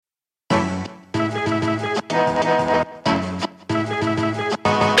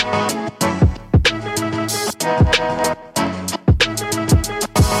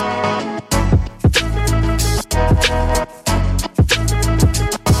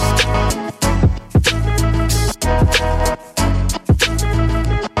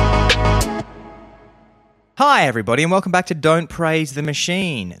Hi, everybody, and welcome back to Don't Praise the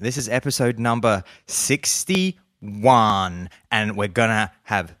Machine. This is episode number 61, and we're going to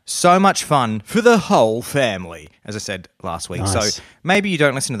have so much fun for the whole family, as I said last week. Nice. So maybe you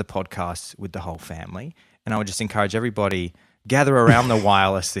don't listen to the podcast with the whole family, and I would just encourage everybody, gather around the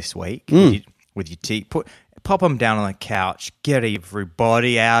wireless this week with your tea. Pop them down on the couch, get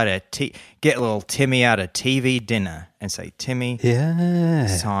everybody out get little Timmy out of TV dinner and say, Timmy,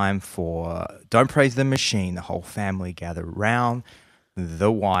 it's time for Don't Praise the Machine. The whole family gather around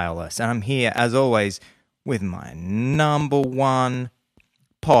the wireless. And I'm here, as always, with my number one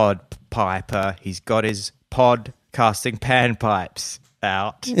pod piper. He's got his podcasting panpipes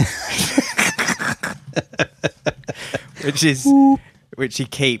out. Which he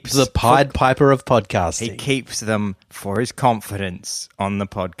keeps. The Pied Piper of podcasting. He keeps them for his confidence on the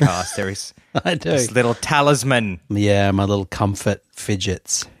podcast. There is I do. this little talisman. Yeah, my little comfort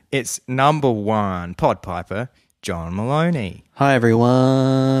fidgets. It's number one pod piper, John Maloney. Hi,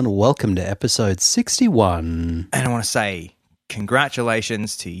 everyone. Welcome to episode 61. And I want to say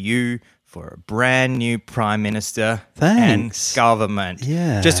congratulations to you for a brand new Prime Minister Thanks. and government.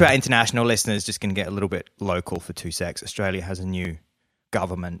 Yeah. Just to our international listeners, just going to get a little bit local for 2 secs. Australia has a new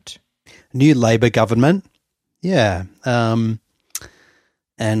government. New Labor government. Yeah. And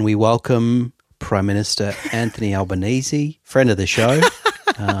we welcome Prime Minister Anthony Albanese, friend of the show.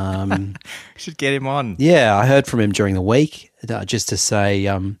 Should get him on. Yeah, I heard from him during the week just to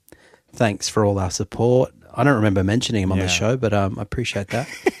say thanks for all our support. I don't remember mentioning him on the show, but I appreciate that.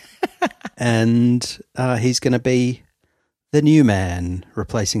 And he's going to be the new man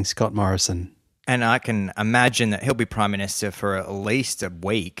replacing Scott Morrison. And I can imagine that he'll be Prime Minister for at least a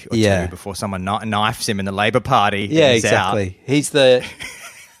week or two before someone knifes him in the Labor Party. Yeah, he's exactly. Out. He's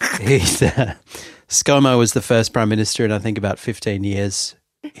ScoMo was the first Prime Minister in I think about 15 years,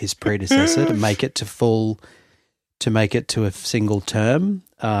 his predecessor, to make it to a single term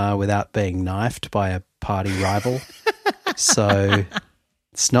without being knifed by a party rival. So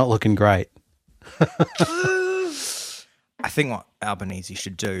it's not looking great. I think what Albanese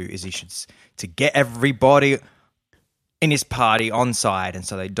should do is to get everybody in his party on side, and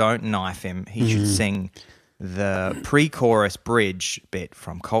so they don't knife him, he should sing the pre-chorus bridge bit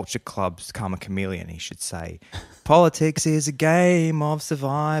from Culture Club's Karma Chameleon. He should say, politics is a game of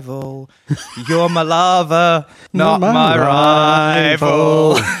survival. You're my lover, not my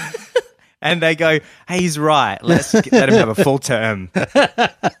rival. And they go, hey, he's right. Let's let him have a full term.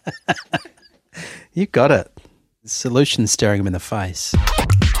 You got it. The solution staring him in the face.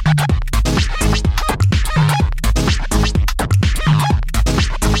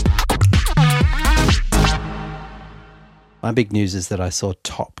 My big news is that I saw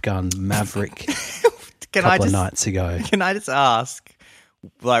Top Gun Maverick a couple of nights ago. Can I just ask,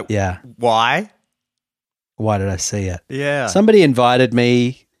 why? Why did I see it? Yeah. Somebody invited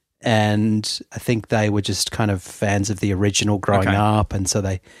me, and I think they were just kind of fans of the original growing up, and so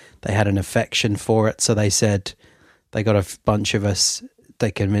they had an affection for it. So they said they got a bunch of us, they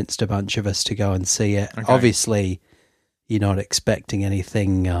convinced a bunch of us to go and see it. Okay. Obviously, you're not expecting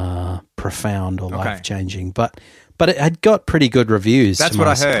anything profound or life-changing, but it had got pretty good reviews. That's to what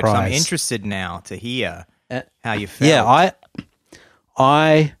my I heard. surprise. So I'm interested now to hear how you felt. Yeah,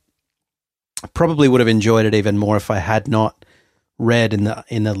 I probably would have enjoyed it even more if I had not read in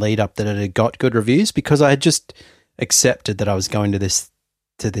the lead up that it had got good reviews, because I had just accepted that I was going to this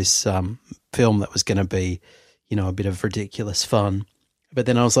film that was going to be, a bit of ridiculous fun. But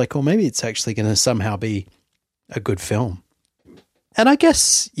then I was like, well, maybe it's actually going to somehow be a good film. And I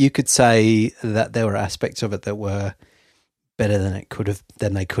guess you could say that there were aspects of it that were better than they could have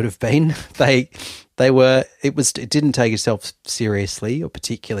been. It didn't take itself seriously or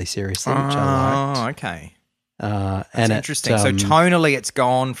particularly seriously, which I liked. Oh, okay. That's interesting. So tonally, it's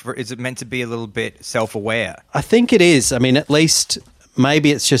gone for. Is it meant to be a little bit self-aware? I think it is. I mean, at least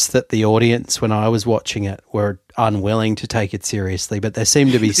maybe it's just that the audience, when I was watching it, were unwilling to take it seriously. But there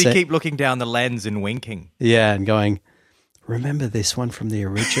seemed to be. Does he keep looking down the lens and winking? Yeah, and going, remember this one from the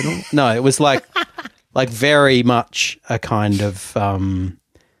original? No, it was like very much a kind of an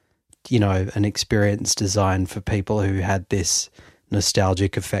experience designed for people who had this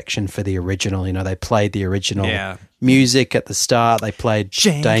nostalgic affection for the original. They played the original music at the start. They played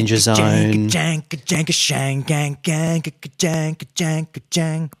Danger Zone.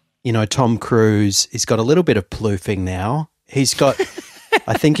 Tom Cruise, he's got a little bit of ploofing now. He's got,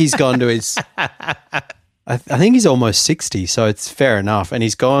 I think he's gone to his, I think he's almost 60, so it's fair enough. And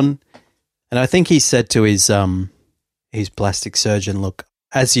he's gone, and I think he said to his plastic surgeon, look,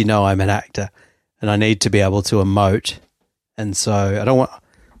 as you know, I'm an actor and I need to be able to emote. And so I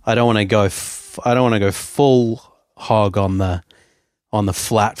don't want to go I don't want to go full hog on the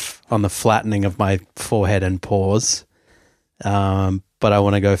flattening of my forehead and pores, but I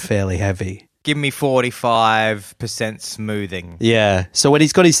want to go fairly heavy. Give me 45% smoothing. Yeah. So when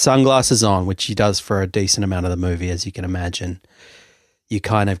he's got his sunglasses on, which he does for a decent amount of the movie, as you can imagine, you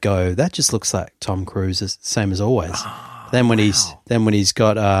kind of go, that just looks like Tom Cruise, same as always. Then when he's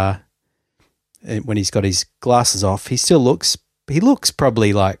got his glasses off, he looks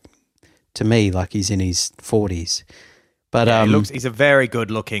probably like, to me, like he's in his 40s. But he's a very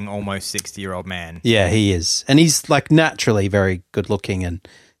good-looking, almost 60-year-old man. Yeah, he is, and he's like naturally very good-looking and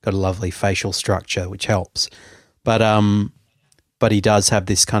got a lovely facial structure, which helps. But he does have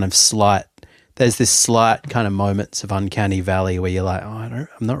this kind of slight. There's this slight kind of moments of uncanny valley where you're like, I'm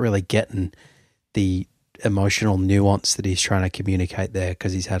not really getting the emotional nuance that he's trying to communicate there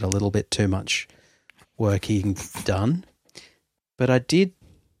because he's had a little bit too much working done. But I did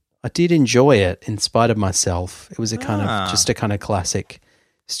enjoy it in spite of myself. It was a kind of classic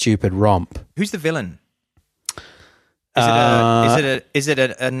stupid romp. Who's the villain? Is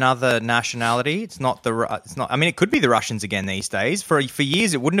it another nationality? It's not. I mean, it could be the Russians again these days. For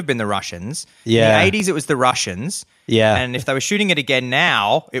years, it wouldn't have been the Russians. Yeah. In the 80s, it was the Russians. Yeah. And if they were shooting it again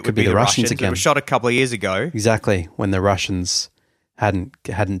now, it would be the Russians again. It was shot a couple of years ago. Exactly, when the Russians hadn't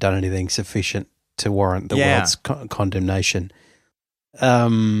done anything sufficient to warrant the world's condemnation.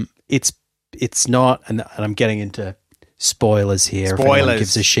 It's not, and I'm getting into spoilers here. If anyone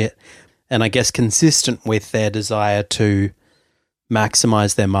gives a shit. And I guess consistent with their desire to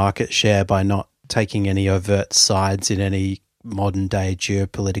maximize their market share by not taking any overt sides in any modern day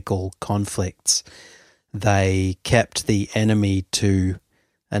geopolitical conflicts, they kept the enemy to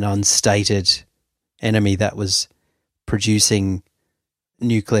an unstated enemy that was producing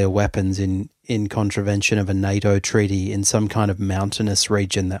nuclear weapons in contravention of a NATO treaty in some kind of mountainous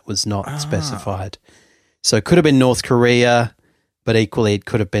region that was not specified. So it could have been North Korea, but equally it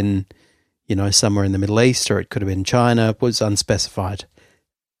could have been, somewhere in the Middle East, or it could have been China. It was unspecified.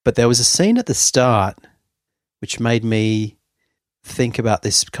 But there was a scene at the start which made me think about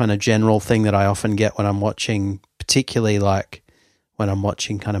this kind of general thing that I often get when I'm watching, particularly like when I'm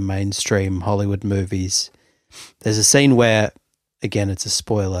watching kind of mainstream Hollywood movies. There's a scene where, again, it's a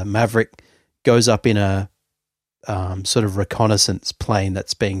spoiler, Maverick goes up in a sort of reconnaissance plane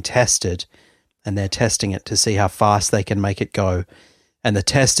that's being tested, and they're testing it to see how fast they can make it go. And the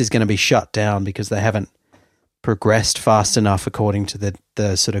test is going to be shut down because they haven't progressed fast enough, according to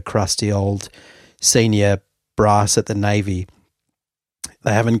the sort of crusty old senior brass at the Navy.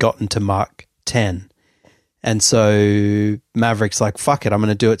 They haven't gotten to Mach 10. And so Maverick's like, fuck it, I'm going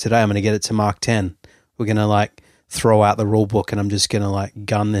to do it today. I'm going to get it to Mach 10. We're going to throw out the rule book and I'm just going to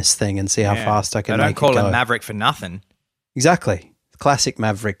gun this thing and see how fast I can make it go. They don't call him Maverick for nothing. Exactly. Classic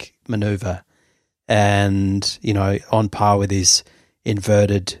Maverick maneuver. And, on par with his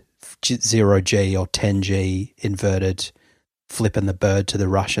inverted 0G or 10G inverted flipping the bird to the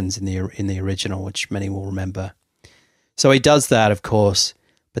Russians in the original, which many will remember. So he does that, of course,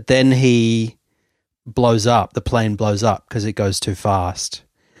 but then he blows up. The plane blows up because it goes too fast.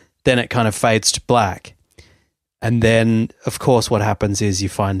 Then it kind of fades to black. And then, of course, what happens is you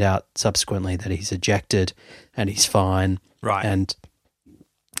find out subsequently that he's ejected and he's fine. Right. And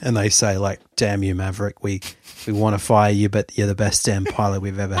they say, damn you, Maverick, we want to fire you, but you're the best damn pilot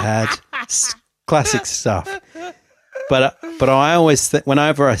we've ever had. It's classic stuff. But I always think,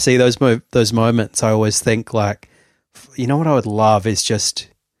 whenever I see those moments, I always think what I would love is just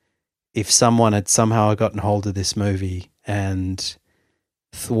if someone had somehow gotten hold of this movie and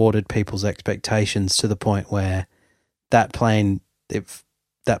thwarted people's expectations to the point where that plane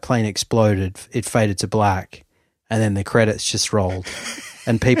exploded, it faded to black, and then the credits just rolled.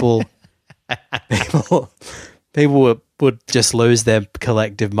 And people would just lose their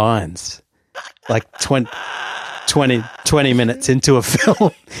collective minds. 20 minutes into a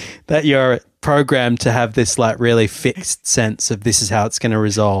film that you're programmed to have this really fixed sense of this is how it's going to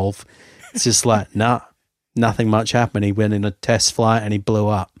resolve. It's just nothing much happened. He went in a test flight and he blew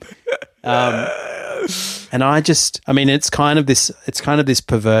up. And it's kind of this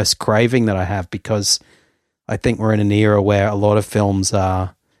perverse craving that I have, because I think we're in an era where a lot of films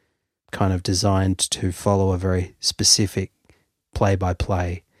are kind of designed to follow a very specific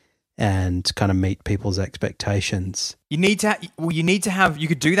play-by-play and kind of meet people's expectations. You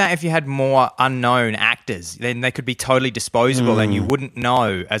could do that if you had more unknown actors. Then they could be totally disposable and you wouldn't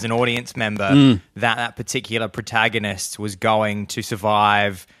know as an audience member that particular protagonist was going to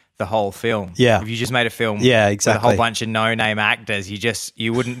survive the whole film. Yeah. If you just made a film with a whole bunch of no-name actors,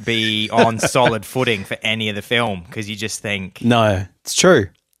 you wouldn't be on solid footing for any of the film, because you just think... No, it's true.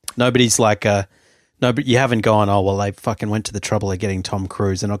 Nobody's like you haven't gone, oh, well, they fucking went to the trouble of getting Tom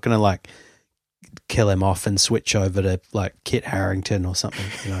Cruise. They're not going to like kill him off and switch over to like Kit Harington or something.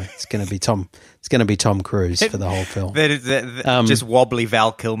 It's going to be Tom Cruise for the whole film. Just wobbly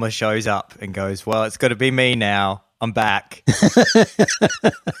Val Kilmer shows up and goes, well, it's got to be me now. I'm back.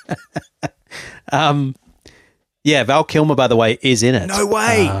 Yeah, Val Kilmer, by the way, is in it. No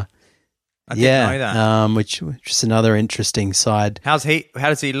way. I didn't know that. Which is another interesting side. How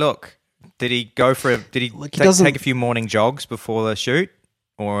does he look? Did he go for take a few morning jogs before the shoot,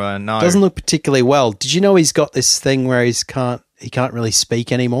 or no? Doesn't look particularly well. Did you know he's got this thing where he can't really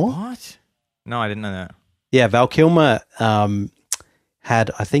speak anymore? What? No, I didn't know that. Yeah, Val Kilmer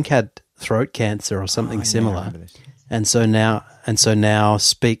had throat cancer or something similar, and so now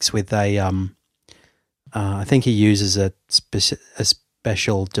speaks with a I think he uses a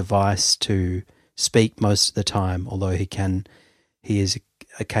special device to speak most of the time, although he is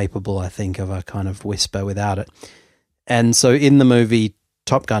capable, I think, of a kind of whisper without it. And so in the movie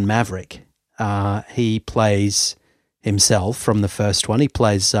Top Gun Maverick, he plays himself from the first one. He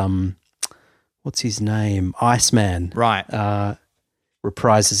plays, what's his name? Iceman. Right.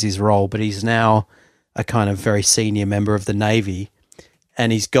 Reprises his role, but he's now a kind of very senior member of the Navy,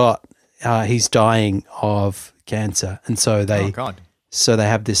 and he's dying of cancer. And so they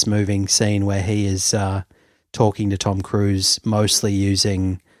have this moving scene where he is talking to Tom Cruise, mostly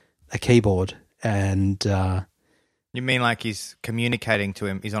using a keyboard. And you mean like he's communicating to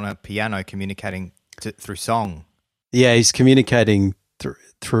him? He's on a piano communicating through song. Yeah, he's communicating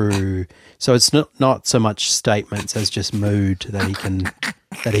through. So it's not so much statements as just mood that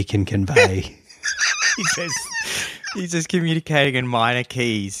he can convey. He's just communicating in minor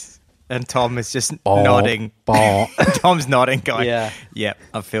keys, and Tom is just nodding. Tom's nodding, going, "Yeah,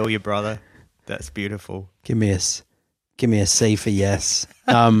 I feel you, brother. That's beautiful. Give me a C for yes."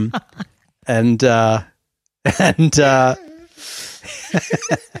 And and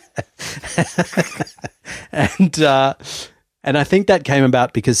I think that came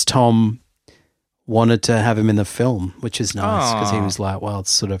about because Tom wanted to have him in the film, which is nice because he was like, well,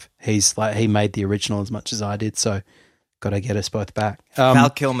 it's sort of, he's like, he made the original as much as I did, so got to get us both back. Val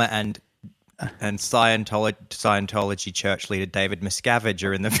Kilmer and Scientology church leader David Miscavige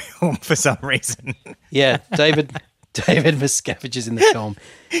are in the film for some reason. Yeah, David Miscavige is in the film.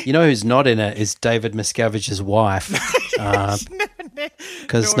 You know who's not in it is David Miscavige's wife,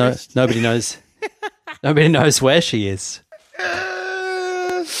 because nobody knows where she is.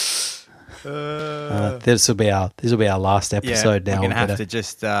 This will be our last episode. Now we're gonna have to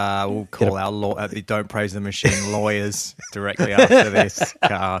just we'll call our Don't Praise the Machine lawyers directly after this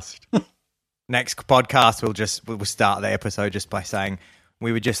cast. Next podcast, we'll start the episode just by saying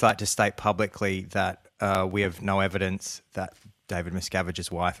we would just like to state publicly that we have no evidence that David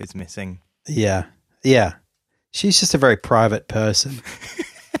Miscavige's wife is missing. Yeah, she's just a very private person.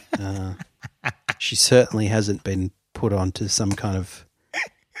 She certainly hasn't been put onto some kind of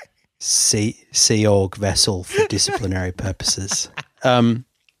Sea Org vessel for disciplinary purposes. So,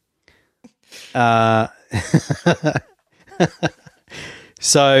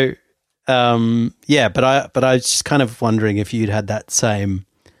 but I was just kind of wondering if you'd had that same,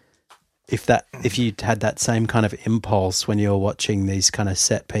 if you'd had that same kind of impulse when you were watching these kind of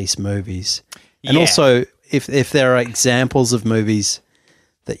set piece movies, and also if there are examples of movies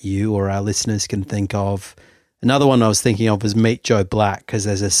that you or our listeners can think of. Another one I was thinking of was Meet Joe Black, because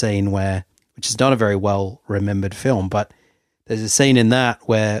there's a scene which is not a very well remembered film, but there's a scene in that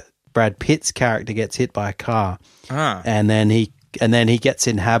where Brad Pitt's character gets hit by a car, and then he gets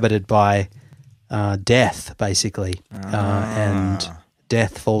inhabited by Death, basically, and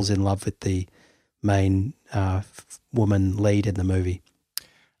Death falls in love with the main woman lead in the movie.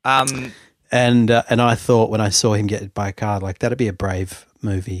 And I thought when I saw him get hit by a car, like that'd be a brave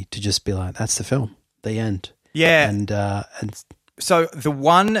movie to just be like, that's the film, the end. Yeah, and so the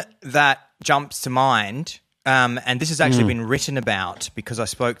one that jumps to mind, and this has actually been written about because I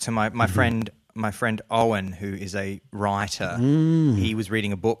spoke to my friend Owen, who is a writer. He was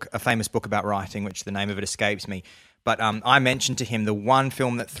reading a famous book about writing, which the name of it escapes me. But I mentioned to him the one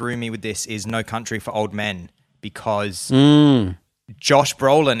film that threw me with this is No Country for Old Men, because Josh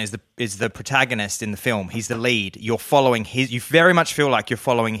Brolin is the protagonist in the film. He's the lead. You're following you very much feel like you're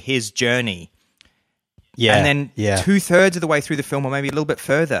following his journey. Yeah. And then 2/3 of the way through the film, or maybe a little bit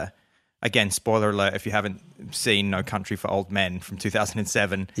further, again, spoiler alert if you haven't seen No Country for Old Men from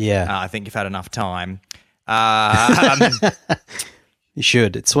 2007, I think you've had enough time. You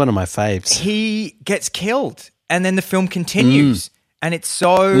should. It's one of my faves. He gets killed, and then the film continues, and it's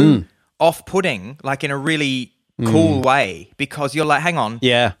so off-putting, like in a really cool way, because you're like, hang on,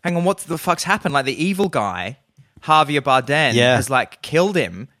 Yeah. what the fuck's happened? Like the evil guy, Javier Bardem, has like killed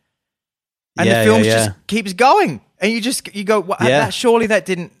him, and the film just keeps going, and you go, surely that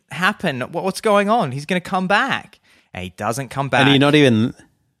didn't happen. What's going on? He's going to come back, and he doesn't come back. And you're not even.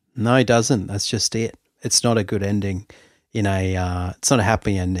 No, he doesn't. That's just it. It's not a good ending. It's not a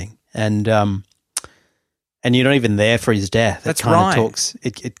happy ending, and you're not even there for his death. That's it kind right. of talks.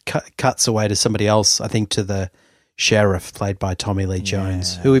 It cuts away to somebody else. I think to the sheriff played by Tommy Lee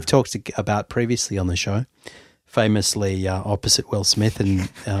Jones, who we've talked about previously on the show, famously opposite Will Smith in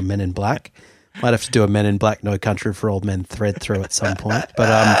Men in Black. Might have to do a Men in Black No Country for Old Men thread through at some point.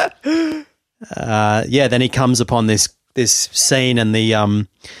 But then he comes upon this scene, and the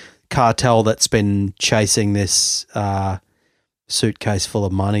cartel that's been chasing this suitcase full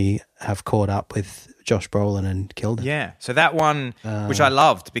of money have caught up with Josh Brolin and killed him. Yeah. So that one, which I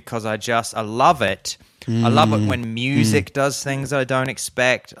loved because I love it. I love it when music does things that I don't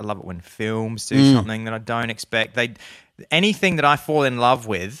expect. I love it when films do something that I don't expect. Anything that I fall in love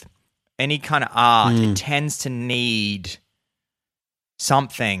with, any kind of art, it tends to need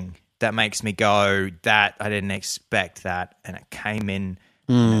something that makes me go, that I didn't expect that, and it came in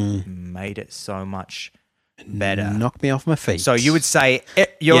and it made it so much better. Knocked me off my feet. So you would say,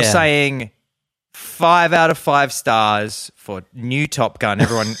 you're saying 5 out of 5 stars for new Top Gun.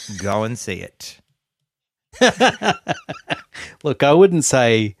 Everyone go and see it. Look, I wouldn't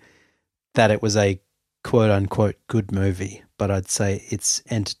say that it was a quote-unquote good movie, but I'd say it's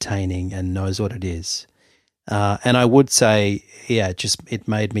entertaining and knows what it is. And I would say, it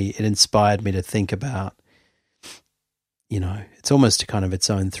inspired me to think about, it's almost kind of its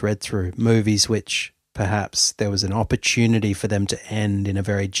own thread through movies, which perhaps there was an opportunity for them to end in a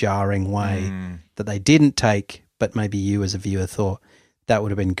very jarring way that they didn't take, but maybe you as a viewer thought that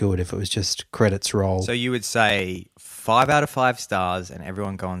would have been good if it was just credits roll. So you would say 5 out of 5 stars and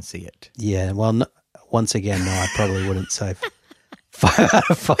everyone go and see it. Yeah, well, no, once again, no, I probably wouldn't say 5 out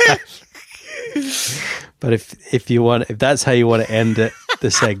of 5. But if that's how you want to end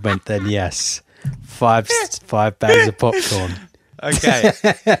the segment, then yes, 5 bags of popcorn. Okay.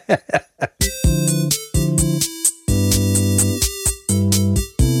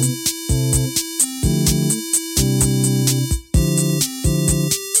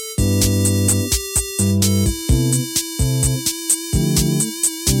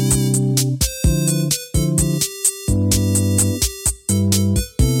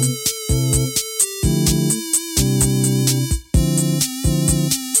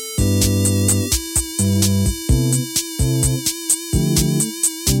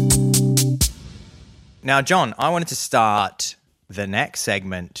 Now, John, I wanted to start the next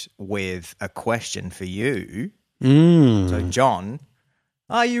segment with a question for you. So, John,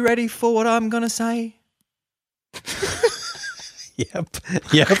 are you ready for what I'm going to say? Yep.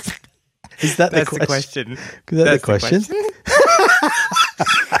 Is that That's the question? the question. Is that the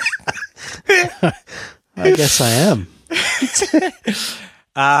question? I guess I am.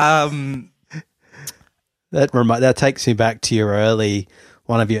 That takes me back to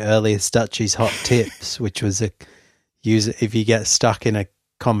one of your earliest Dutchie's hot tips, which was if you get stuck in a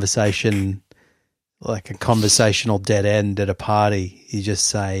conversation, like a conversational dead end at a party, you just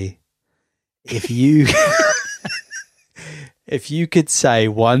say, if you could say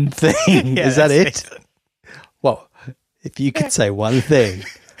one thing, is that it? Well, if you could say one thing,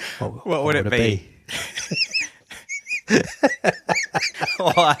 what would it be?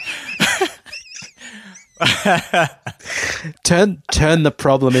 Turn the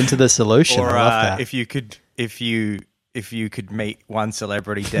problem into the solution. Or I love that. if you could meet one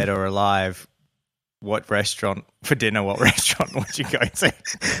celebrity, dead or alive, what restaurant would you go to?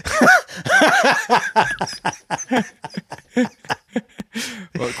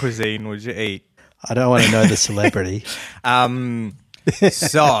 What cuisine would you eat? I don't want to know the celebrity.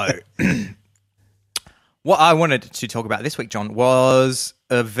 So, what I wanted to talk about this week, John, was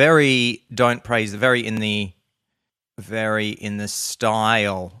a very in the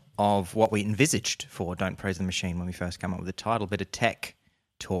style of what we envisaged for Don't Praise the Machine when we first came up with the title, a bit of tech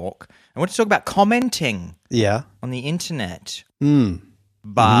talk. I want to talk about commenting on the internet.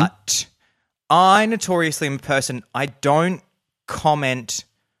 But I notoriously am a person, I don't comment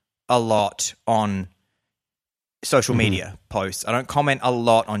a lot on social media posts. I don't comment a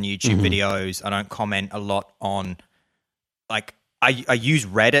lot on YouTube videos. I don't comment a lot on, I use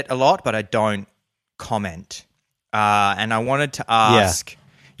Reddit a lot, but I don't comment. And I wanted to ask,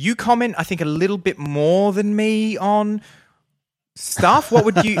 you comment, I think, a little bit more than me on stuff. What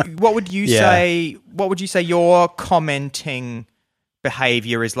would you say? What would you say your commenting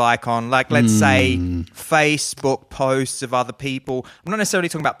behavior is like on, like, let's say Facebook posts of other people. I'm not necessarily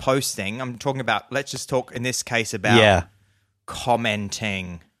talking about posting. I'm talking about, let's just talk in this case about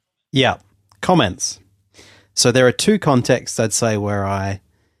commenting. Yeah, comments. So there are two contexts, I'd say, where I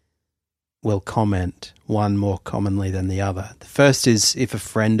will comment, one more commonly than the other. The first is if a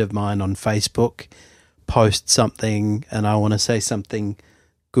friend of mine on Facebook posts something and I want to say something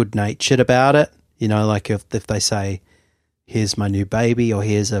good-natured about it, you know, like if they say, here's my new baby, or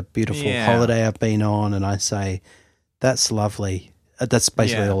here's a beautiful holiday I've been on, and I say, that's lovely. That's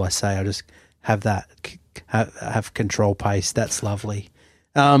basically all I say. I just have that, have control paste. That's lovely.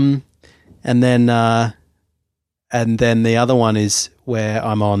 And then the other one is where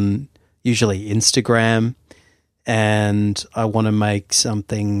I'm on usually Instagram, and I want to make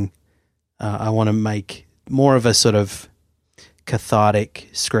something. I want to make more of a sort of cathartic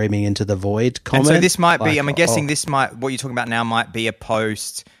screaming into the void comment. And so this might be, I'm guessing this might, what you're talking about now might be a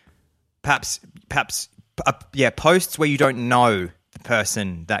post, perhaps, posts where you don't know the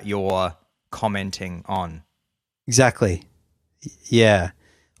person that you're commenting on. Exactly. Yeah.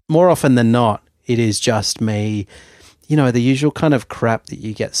 More often than not, it is just me, you know, the usual kind of crap that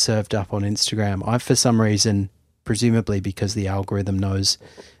you get served up on Instagram. I, for some reason, presumably because the algorithm knows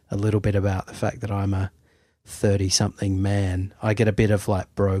a little bit about the fact that I'm a 30-something man, I get a bit of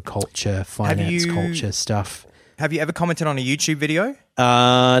like bro culture, finance culture stuff. Have you ever commented on a YouTube video?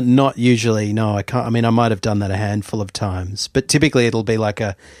 Not usually, no. I can't. I mean, I might have done that a handful of times, but typically it'll be like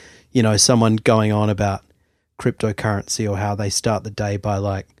a, you know, someone going on about cryptocurrency or how they start the day by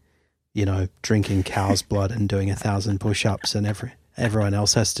like, you know, drinking cow's blood and doing 1,000 push-ups, and everyone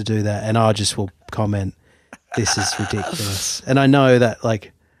else has to do that, and I just will comment, this is ridiculous. And I know that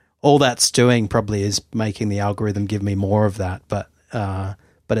like all that's doing probably is making the algorithm give me more of that, but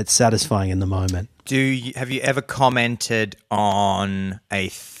it's satisfying in the moment. Have you ever commented on a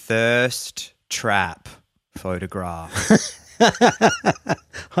thirst trap photograph?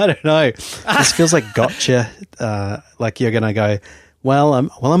 I don't know. This feels like gotcha. Like you're going to go, well, I'm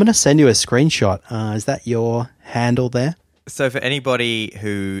going to send you a screenshot. Is that your handle there? So for anybody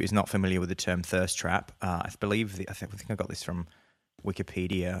who is not familiar with the term thirst trap, I think I got this from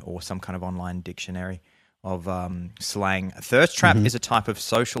Wikipedia or some kind of online dictionary of slang. A thirst trap is a type of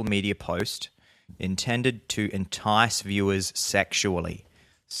social media post intended to entice viewers sexually.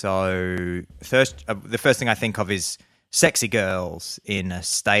 So the first thing I think of is sexy girls in a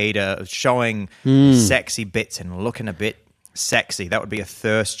state of showing sexy bits and looking a bit sexy. That would be a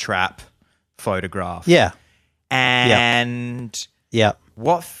thirst trap photograph. Yeah. And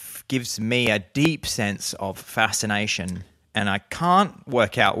what gives me a deep sense of fascination, and I can't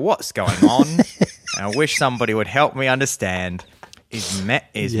work out what's going on, and I wish somebody would help me understand, is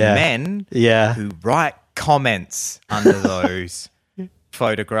men who write comments under those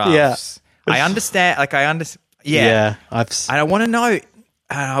photographs. Yeah. I understand. Yeah. I want to know.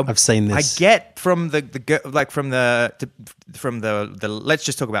 I've seen this. I get from the let's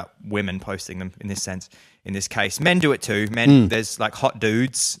just talk about women posting them in this sense. In this case, men do it too. There's like hot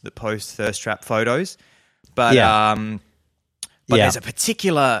dudes that post thirst trap photos, but there's a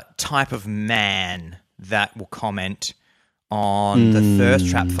particular type of man that will comment on the thirst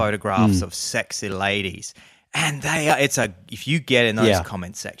trap photographs of sexy ladies. And if you get in those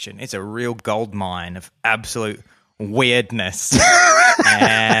comment section, it's a real gold mine of absolute weirdness.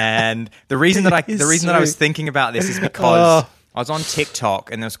 And the reason that I was thinking about this is because I was on TikTok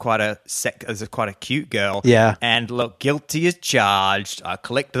and there was quite a cute girl. Yeah. And look, guilty as charged. I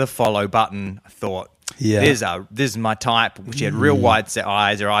clicked the follow button. I thought, this is my type. She had real wide set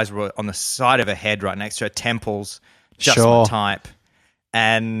eyes. Her eyes were on the side of her head, right next to her temples. Just my type.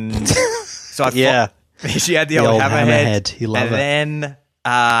 And so I thought she had the old hammerhead. You love it. Then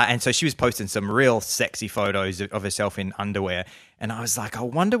and so she was posting some real sexy photos of herself in underwear. And I was like, I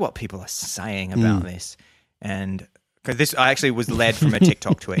wonder what people are saying about this. And because I actually was led from her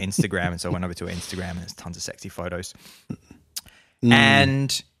TikTok to her Instagram, and so I went over to her Instagram, and there's tons of sexy photos.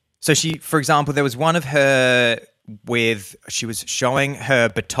 And so for example, there was one of her she was showing her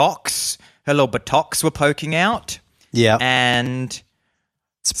buttocks. Her little buttocks were poking out. Yeah, and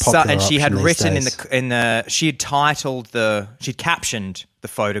she had written she'd captioned the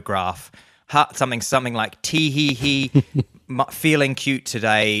photograph something like "tee hee hee." Feeling cute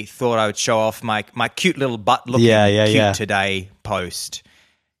today, thought I would show off my cute little butt looking cute today post.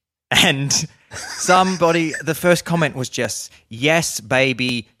 And the first comment was just, "Yes,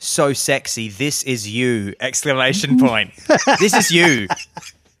 baby, so sexy, this is you!" Exclamation point. This is you.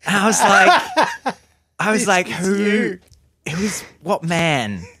 And I was like, who? It was what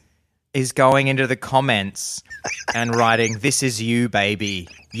man? is going into the comments and writing, "This is you, baby.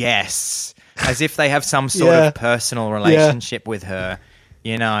 Yes." As if they have some sort of personal relationship with her,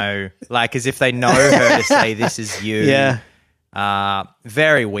 you know, like as if they know her to say, "This is you." Yeah.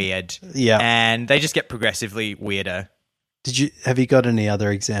 Very weird. Yeah. And they just get progressively weirder. Have you got any other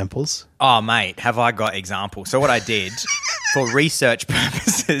examples? Oh, mate, have I got examples? So what I did for research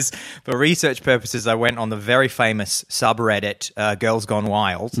purposes, I went on the very famous subreddit Girls Gone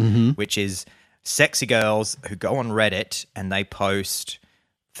Wild, which is sexy girls who go on Reddit and they post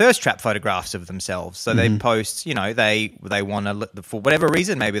thirst trap photographs of themselves. So they post, you know, they want to, for whatever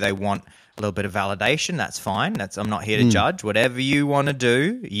reason, maybe they want a little bit of validation. That's fine. I'm not here to judge. Whatever you want to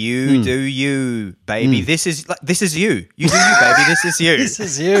do, you do you, baby. This is you. You do you, baby. This is you. This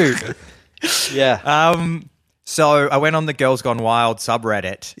is you. Yeah. So I went on the Girls Gone Wild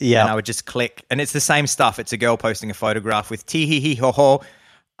subreddit and Yeah. I would just click, and it's the same stuff. It's a girl posting a photograph with tee hee hee ho ho.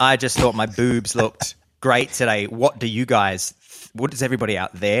 I just thought my boobs looked great today. What do you guys, what does everybody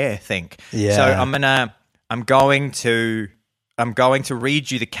out there think? Yeah. So I'm going to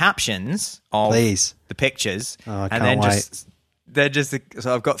read you the captions of Please. the pictures. Oh, I and can't then wait.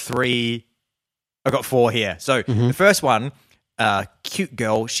 so I've got four here. So the first one, cute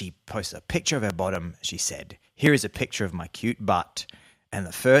girl, she posted a picture of her bottom. She said, "Here is a picture of my cute butt." And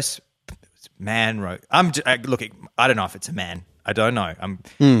the first man wrote, looking, I don't know if it's a man. I don't know.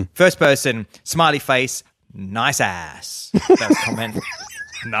 First person, smiley face, nice ass. That's comment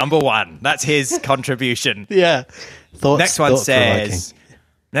number one. That's his contribution. Yeah. Next one says,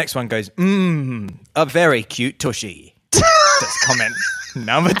 next one goes, a very cute tushy. That's comment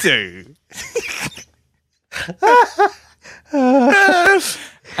number two.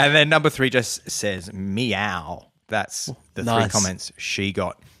 And then number three just says, meow. That's the three comments she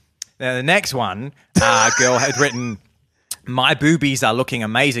got. Now the next one, girl had written, "My boobies are looking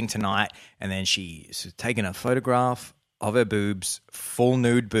amazing tonight." And then she's taken a photograph of her boobs, full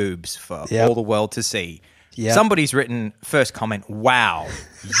nude boobs for all the world to see. Yep. Somebody's written, first comment, "Wow,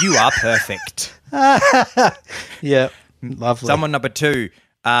 you are perfect." Yeah. Lovely. Someone number two,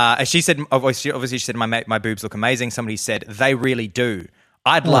 she said, obviously she said, my boobs look amazing. Somebody said, "They really do.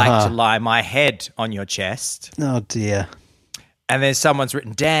 I'd like to lie my head on your chest." Oh, dear. And then someone's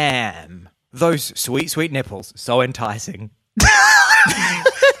written, "Damn, those sweet, sweet nipples, so enticing."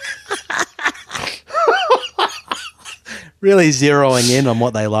 Really zeroing in on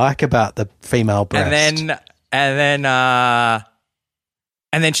what they like about the female breast. And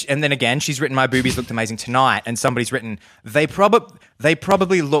then again, she's written, "My boobies looked amazing tonight." And somebody's written, they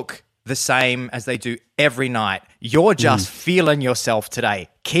probably look the same as they do every night. You're just feeling yourself today.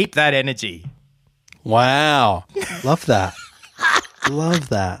 Keep that energy. Wow. Love that. Love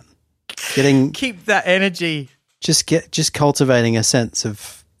that. Keep that energy. Just cultivating a sense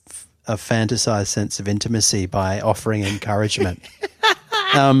of a fantasized sense of intimacy by offering encouragement.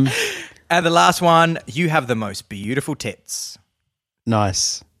 And the last one, "You have the most beautiful tits."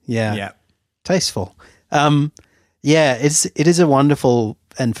 Nice. Yeah. Yeah. Tasteful. Yeah, it is a wonderful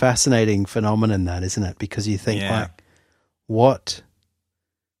and fascinating phenomenon, that, isn't it? Because you think a lot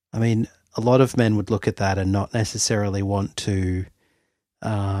of men would look at that and not necessarily want to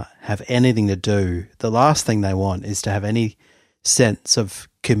have anything to do. The last thing they want is to have any sense of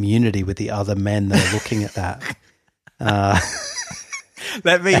community with the other men that are looking at that.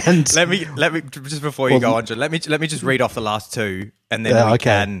 Let me just before you go on, John, let me just read off the last two, and then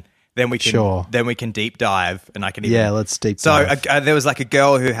we can deep dive, and I can even, let's deep dive. So there was like a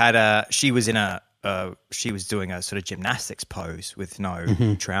girl who had she was doing a sort of gymnastics pose with no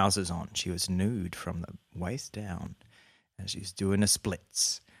trousers on. She was nude from the waist down, and she was doing a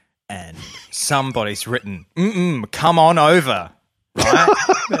splits. And somebody's written, "Come on over." Right?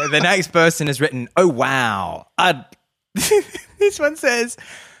 The next person has written, "Oh wow, this one says,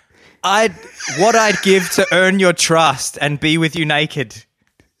 what I'd give to earn your trust and be with you naked."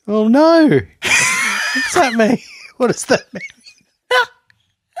 Oh no. What's that mean? What does that mean?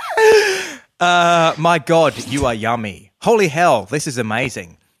 My God, you are yummy. Holy hell, this is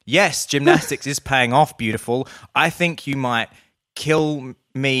amazing. Yes, gymnastics is paying off, beautiful. I think you might kill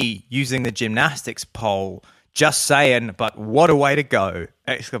me using the gymnastics pole. Just saying, but what a way to go.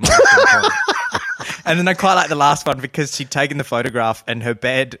 Exclamation point. And then I quite like the last one because she'd taken the photograph and her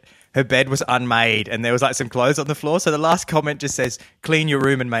bed was unmade and there was like some clothes on the floor. So the last comment just says, "Clean your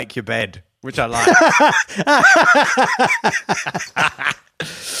room and make your bed," which I like.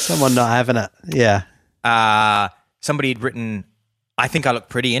 Someone not having it. Yeah. Somebody had written, "I think I look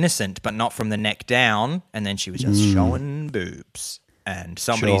pretty innocent, but not from the neck down." And then she was just showing boobs. And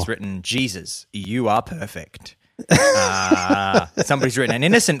somebody's written, "Jesus, you are perfect." Somebody's written an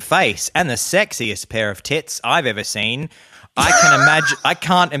innocent face and the sexiest pair of tits I've ever seen. I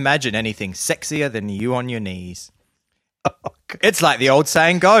can't imagine anything sexier than you on your knees. It's like the old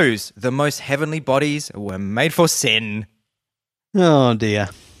saying goes, the most heavenly bodies were made for sin. Oh, dear.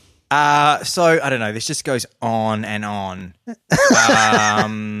 So, I don't know. This just goes on and on.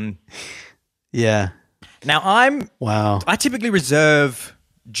 Yeah. Now, I typically reserve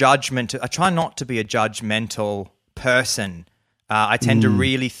judgment. I try not to be a judgmental person. I tend to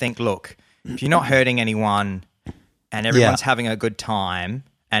really think, look, if you're not hurting anyone and everyone's having a good time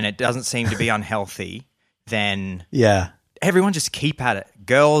and it doesn't seem to be unhealthy, then everyone just keep at it.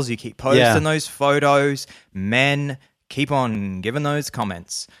 Girls, you keep posting those photos. Men, keep on giving those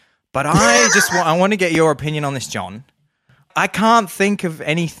comments. But I want to get your opinion on this, John. I can't think of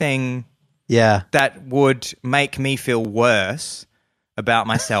anything that would make me feel worse about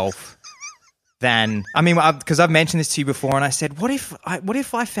myself than, I mean, because I've mentioned this to you before, and I said, what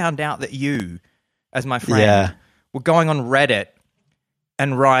if I found out that you, as my friend, were going on Reddit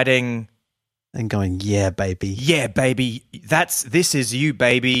and writing and going, yeah, baby. Yeah, baby. This is you,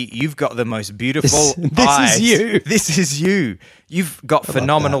 baby. You've got the most beautiful this eyes. is you. This is you. You've got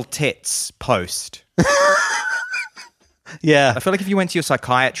phenomenal tits post. Yeah. I feel like if you went to your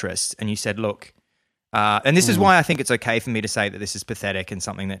psychiatrist and you said, look, and this is why I think it's okay for me to say that this is pathetic and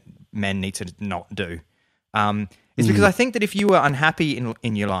something that men need to not do. It's because I think that if you were unhappy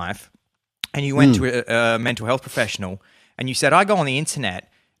in your life and you went to a mental health professional and you said, I go on the internet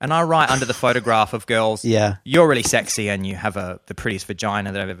and I write under the photograph of girls, you're really sexy and you have the prettiest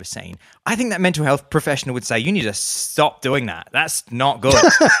vagina that I've ever seen. I think that mental health professional would say, you need to stop doing that. That's not good.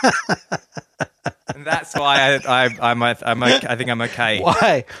 And that's why I think I'm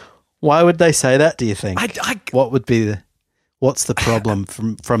okay. Why would they say that, do you think? What's the problem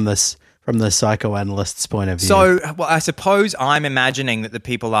from the psychoanalyst's point of view? So, I suppose I'm imagining that the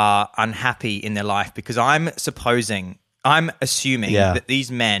people are unhappy in their life because I'm assuming that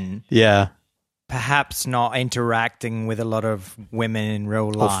these men perhaps not interacting with a lot of women in real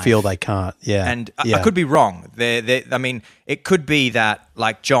life. Or feel they can't, And I could be wrong. I mean, it could be that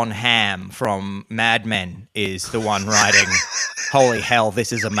like John Hamm from Mad Men is the one writing, holy hell,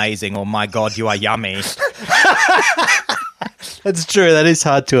 this is amazing, or my God, you are yummy. That's true. That is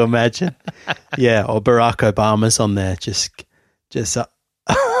hard to imagine. Yeah, or Barack Obama's on there just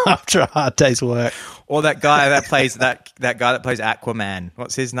after a hard day's work. Or that guy that plays that guy that plays Aquaman.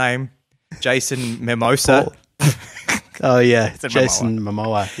 What's his name? Jason Mimosa. Oh yeah, Jason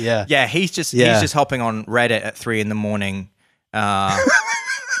Momoa. Yeah, yeah. He's just hopping on Reddit at 3 a.m. And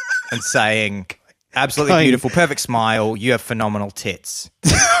saying, "Absolutely beautiful, perfect smile. You have phenomenal tits."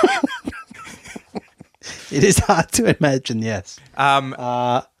 It is hard to imagine. Yes.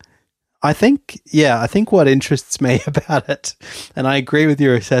 I think what interests me about it, and I agree with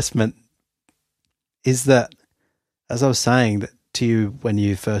your assessment, is that, as I was saying that to you when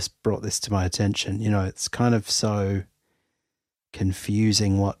you first brought this to my attention, it's kind of so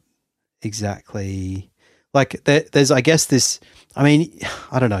confusing what exactly, like there's, I guess this, I mean,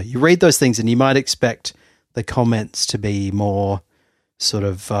 I don't know, you read those things and you might expect the comments to be more sort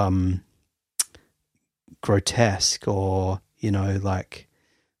of grotesque or, like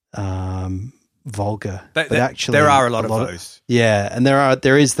vulgar. But actually there are a lot of those. And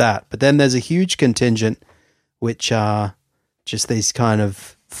there is that. But then there's a huge contingent which are just these kind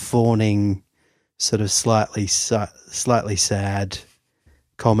of fawning, sort of slightly sad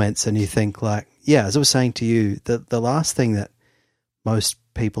comments, and you think like, as I was saying to you, the last thing that most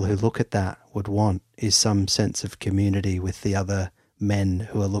people who look at that would want is some sense of community with the other men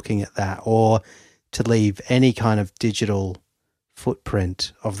who are looking at that, or to leave any kind of digital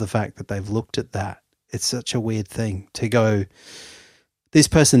footprint of the fact that they've looked at that. It's such a weird thing to go, this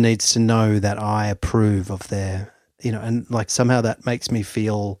person needs to know that I approve of their, and like somehow that makes me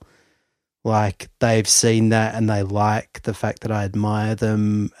feel like they've seen that and they like the fact that I admire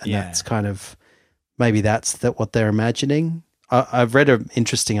them, and that's kind of, maybe that's what they're imagining. I've read an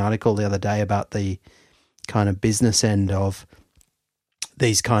interesting article the other day about the kind of business end of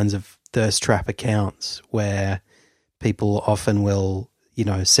these kinds of thirst trap accounts where people often will,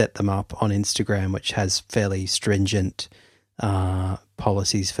 set them up on Instagram, which has fairly stringent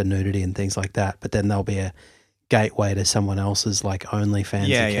policies for nudity and things like that. But then there'll be a gateway to someone else's like OnlyFans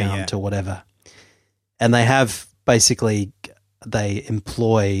account or whatever. And they have basically, they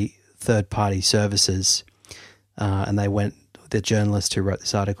employ third-party services, and the journalist who wrote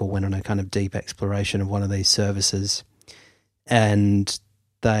this article went on a kind of deep exploration of one of these services, and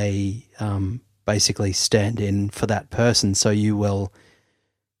they basically stand in for that person. So you will,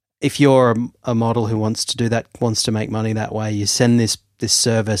 if you're a model who wants to do that, wants to make money that way, you send this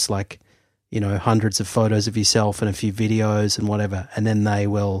service like, hundreds of photos of yourself and a few videos and whatever, and then they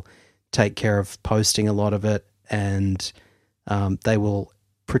will take care of posting a lot of it, and they will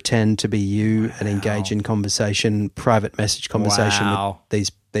pretend to be you and engage in conversation, private message conversation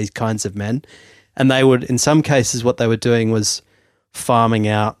with these kinds of men. And they would, in some cases, what they were doing was farming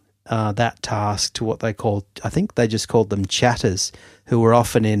out that task to what they called, I think they just called them chatters, who were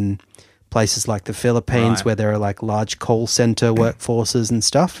often in places like the Philippines where there are like large call center workforces and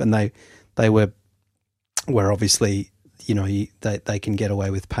stuff. And they were obviously, they can get away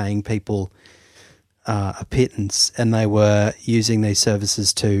with paying people a pittance, and they were using these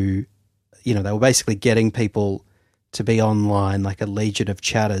services to, they were basically getting people to be online, like a legion of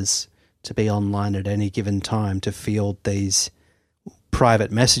chatters to be online at any given time to field these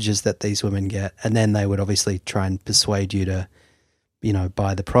private messages that these women get. And then they would obviously try and persuade you to,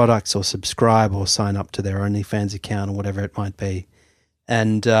 buy the products or subscribe or sign up to their OnlyFans account or whatever it might be.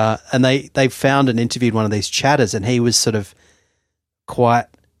 And they found and interviewed one of these chatters, and he was sort of quite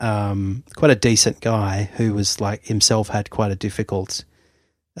a decent guy who was like himself had quite a difficult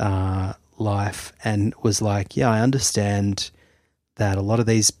life, and was like, yeah, I understand that a lot of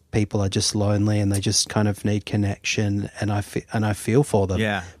these people are just lonely and they just kind of need connection, and I feel for them.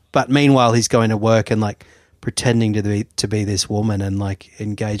 Yeah. But meanwhile, he's going to work and like pretending to be this woman and like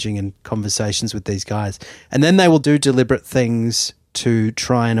engaging in conversations with these guys, and then they will do deliberate things to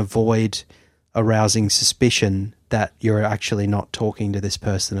try and avoid arousing suspicion that you're actually not talking to this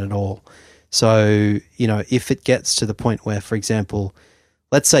person at all. So, if it gets to the point where, for example,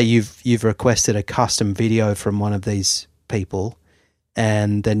 let's say you've requested a custom video from one of these people,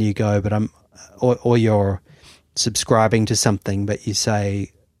 and then you go, or you're subscribing to something, but you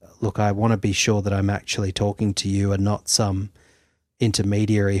say, look, I want to be sure that I'm actually talking to you and not some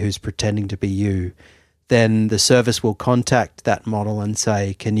intermediary who's pretending to be you, then the service will contact that model and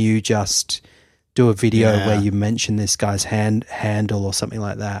say, can you just do a video where you mention this guy's handle or something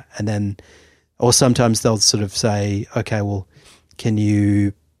like that? And then, or sometimes they'll sort of say, okay, well, can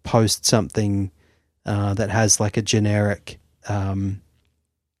you post something that has like a generic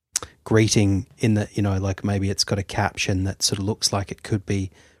greeting in the, like maybe it's got a caption that sort of looks like it could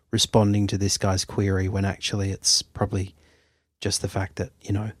be responding to this guy's query, when actually it's probably just the fact that,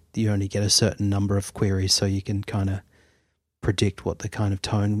 you only get a certain number of queries, so you can kind of predict what the kind of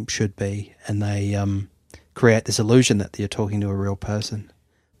tone should be, and they create this illusion that you're talking to a real person.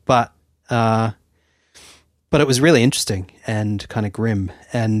 But it was really interesting and kind of grim,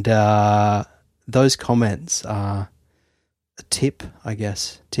 and those comments are a tip of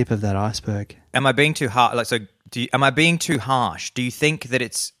that iceberg. Am I being too hard? Am I being too harsh? Do you think that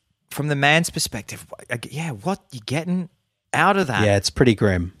it's, from the man's perspective, what you getting out of that? Yeah, it's pretty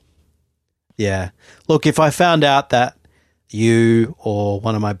grim. Yeah. Look, if I found out that you or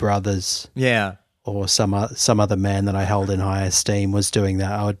one of my brothers, or some other man that I held in high esteem was doing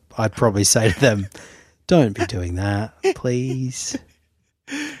that, I'd probably say to them, "Don't be doing that, please.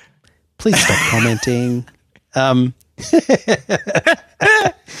 Please stop commenting." I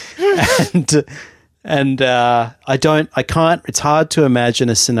can't. It's hard to imagine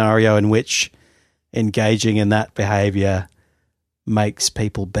a scenario in which engaging in that behavior makes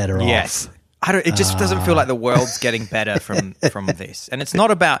people better off. It just doesn't feel like the world's getting better from this. And it's not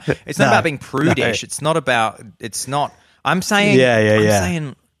about being prudish. No. I'm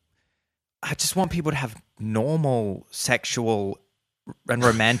saying I just want people to have normal sexual and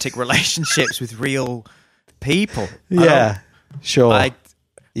romantic relationships with real people. Yeah. Sure. I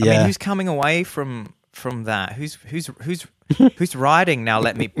mean, who's coming away from that? Who's writing now?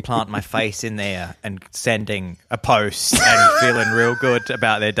 Let me plant my face in there and sending a post and feeling real good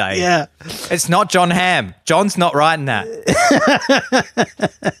about their day. Yeah, it's not John Hamm. John's not writing that.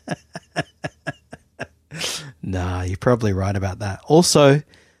 Nah, you're probably right about that. Also,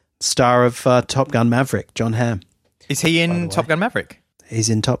 star of Top Gun Maverick, John Hamm. Is he in Top Gun Maverick? He's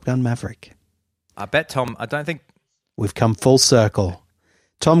in Top Gun Maverick. I bet Tom. I don't think we've come full circle.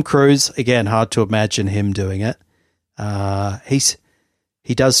 Tom Cruise, again, hard to imagine him doing it.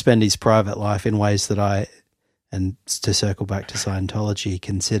 He does spend his private life in ways that and to circle back to Scientology,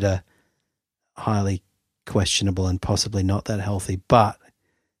 consider highly questionable and possibly not that healthy. But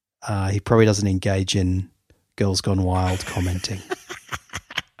he probably doesn't engage in Girls Gone Wild commenting.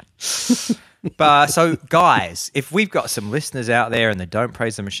 But so, guys, if we've got some listeners out there and they don't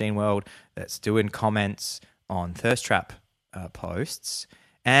praise the machine world, that's doing comments on Thirst Trap posts,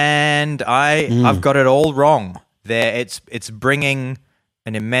 and I've got it all wrong. There, it's bringing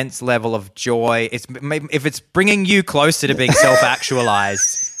an immense level of joy. If it's bringing you closer to being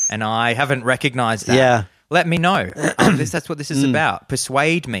self-actualized and I haven't recognized that. Yeah. Let me know. That's what this is about.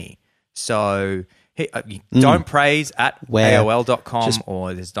 Persuade me. So don't praise at AOL.com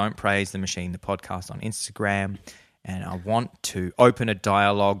or there's Don't Praise the Machine, the podcast on Instagram. And I want to open a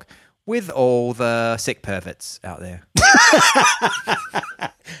dialogue with all the sick perverts out there.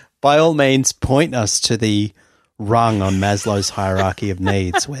 By all means, point us to the rung on Maslow's hierarchy of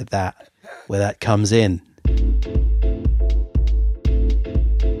needs where that comes in.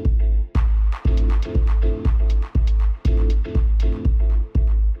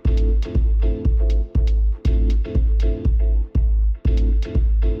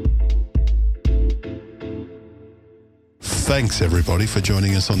 Thanks, everybody, for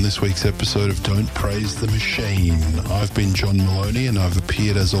joining us on this week's episode of Don't Praise the Machine. I've been John Maloney, and I've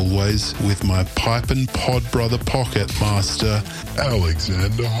appeared, as always, with my pipe and pod brother pocket master,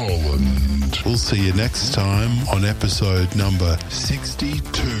 Alexander Holland. We'll see you next time on episode number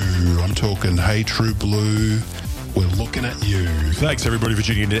 62. I'm talking Hey True Blue. We're looking at you. Thanks, everybody, for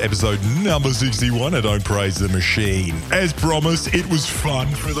tuning in to episode number 61 of Don't Praise the Machine. As promised, it was fun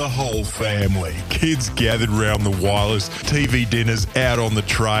for the whole family. Kids gathered round the wireless, TV dinners out on the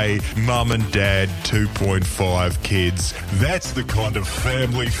tray, mum and dad, 2.5 kids. That's the kind of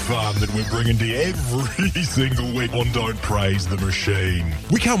family fun that we're bringing to you every single week on Don't Praise the Machine.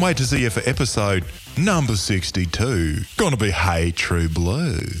 We can't wait to see you for episode number 62. Gonna be Hey True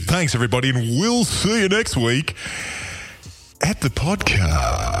Blue. Thanks, everybody, and we'll see you next week at the podcast.